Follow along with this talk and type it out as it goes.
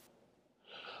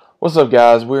What's up,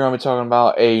 guys? We're going to be talking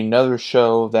about another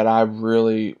show that I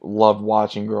really loved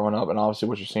watching growing up, and obviously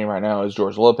what you're seeing right now is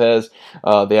George Lopez,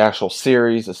 the actual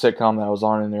series, the sitcom that was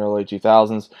on in the early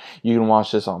 2000s. You can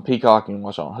watch this on Peacock, you can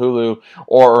watch it on Hulu,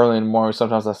 or early in the morning.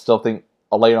 Sometimes I still think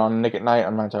late on Nick at Night.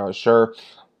 I'm not entirely sure,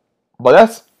 but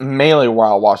that's mainly where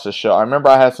I watched this show. I remember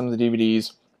I had some of the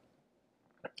DVDs.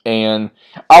 And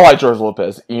I like George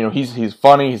Lopez. You know, he's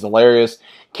funny, he's hilarious,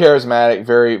 charismatic,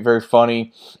 very very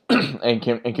funny, and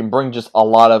can bring just a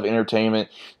lot of entertainment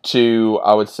to,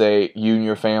 I would say, you and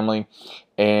your family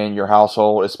and your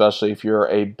household, especially if you're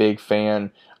a big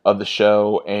fan of the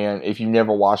show. And if you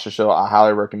never watched the show, I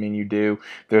highly recommend you do.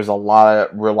 There's a lot of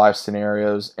real life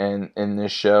scenarios in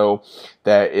this show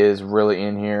that is really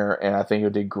in here, and I think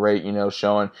it did great. You know,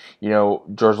 showing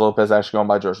George Lopez, actually going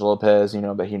by George Lopez. You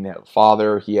know that he didn't have a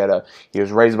father. He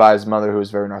was raised by his mother, who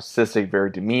was very narcissistic, very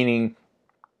demeaning,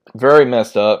 very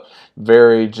messed up,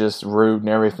 very just rude and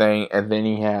everything. And then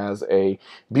he has a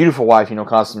beautiful wife,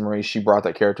 Constance Marie. She brought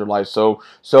that character to life. So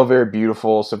very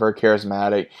beautiful, so very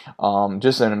charismatic.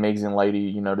 Just an amazing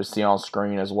lady, to see on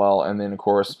screen as well. And then, of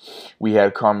course, we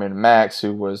had Carmen and Max,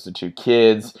 who was the two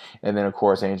kids. And then, of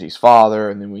course, Angie's father.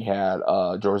 And then we had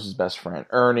George's best friend,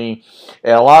 Ernie.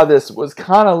 And a lot of this was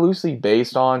kind of loosely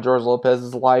based on George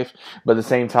Lopez's life. But at the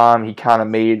same time, he kind of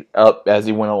made up as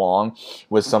he went along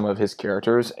with some of his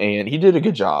characters. And he did a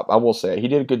good job, I will say. He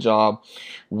did a good job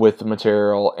with the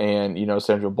material. And,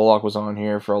 Sandra Bullock was on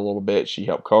here for a little bit. She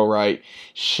helped co-write.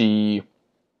 She,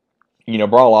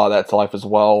 brought a lot of that to life as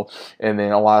well. And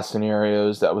then a lot of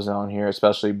scenarios that was on here,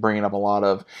 especially bringing up a lot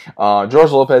of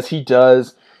George Lopez. He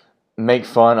does make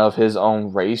fun of his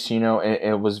own race, and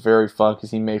it was very fun because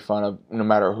he made fun of no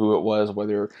matter who it was,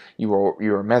 whether you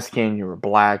were Mexican, you were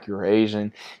black, you were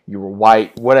Asian, you were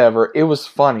white, whatever. It was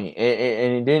funny,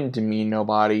 and it didn't demean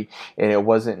nobody, and it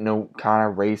wasn't no kind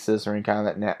of racist or any kind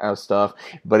of that stuff.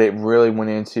 But it really went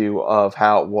into of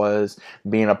how it was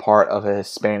being a part of a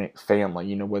Hispanic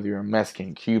family, whether you're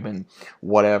Mexican, Cuban,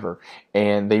 whatever.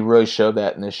 And they really showed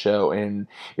that in this show, and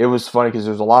it was funny because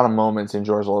there's a lot of moments in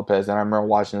George Lopez, and I remember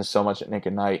watching this so much at Nick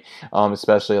at Night,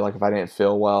 especially like if I didn't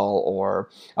feel well or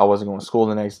I wasn't going to school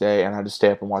the next day, and I'd just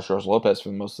stay up and watch George Lopez for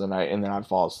most of the night, and then I'd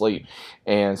fall asleep.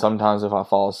 And sometimes if I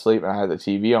fall asleep and I had the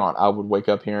TV on, I would wake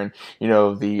up hearing,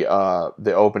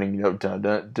 the opening, dun dun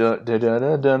dun dun dun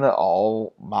dun dun,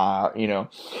 all my,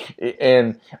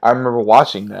 and I remember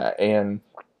watching that, and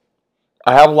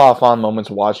I have a lot of fun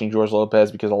moments watching George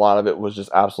Lopez because a lot of it was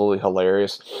just absolutely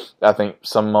hilarious. I think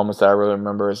some moments that I really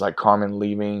remember is like Carmen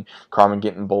leaving, Carmen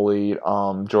getting bullied,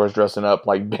 George dressing up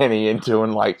like Benny and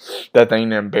doing like that thing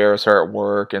to embarrass her at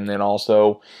work, and then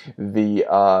also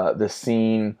the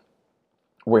scene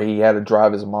where he had to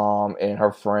drive his mom and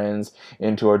her friends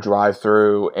into a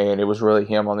drive-through, and it was really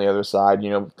him on the other side,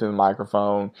 through the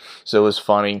microphone. So it was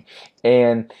funny.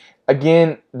 And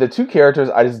again, the two characters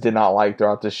I just did not like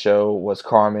throughout this show was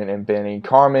Carmen and Benny.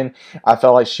 Carmen, I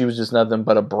felt like she was just nothing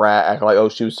but a brat, acting like, oh,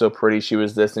 she was so pretty, she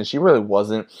was this, and she really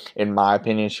wasn't. In my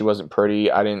opinion, she wasn't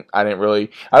pretty. I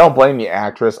don't blame the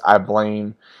actress. I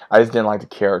just didn't like the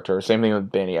character. Same thing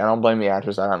with Benny. I don't blame the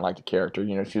actress. I didn't like the character.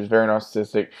 She was very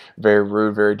narcissistic, very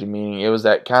rude, very demeaning. It was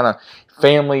that kind of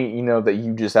family, that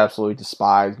you just absolutely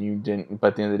despised. You didn't, but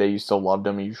at the end of the day, you still loved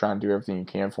them, and you're trying to do everything you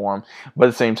can for them. But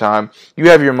at the same time, you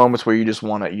have your moments where you just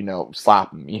want to,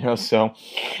 slap them, so,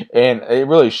 and it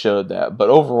really showed that. But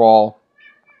overall,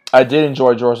 I did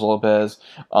enjoy George Lopez.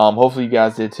 Hopefully you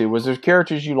guys did too. Was there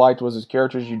characters you liked? Was there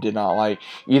characters you did not like?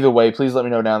 Either way, please let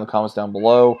me know down in the comments down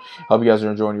below. Hope you guys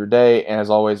are enjoying your day. And as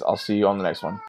always, I'll see you on the next one.